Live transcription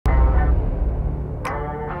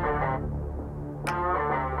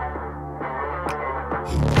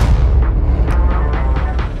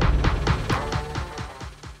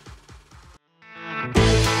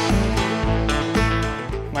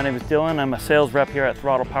name is Dylan. I'm a sales rep here at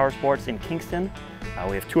Throttle Powersports in Kingston.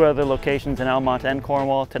 We have 2 other locations in Almonte and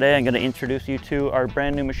Cornwall. Today I'm going to introduce you to our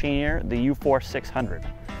brand new machine here, the UForce 600.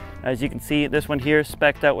 As you can see, this one here is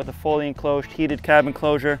spec'd out with a fully enclosed heated cab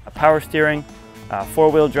enclosure, a power steering,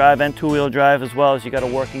 4-wheel drive and 2-wheel drive, as well as you got a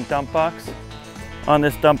working dump box. On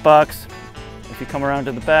this dump box, if you come around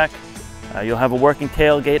to the back, you'll have a working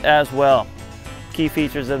tailgate as well. Key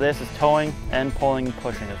features of this is towing and pulling and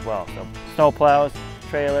pushing as well. So snow plows,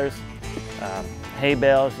 trailers, hay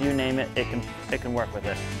bales, you name it, it can work with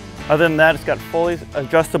it. Other than that, it's got fully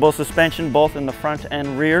adjustable suspension both in the front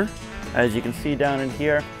and rear. As you can see down in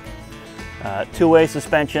here, 2-way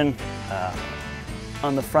suspension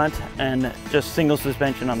on the front and just single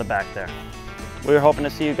suspension on the back there. We're hoping to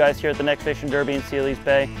see you guys here at the next Fishing Derby in Sealy's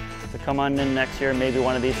Bay. So come on in next year, maybe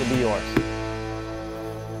one of these will be yours.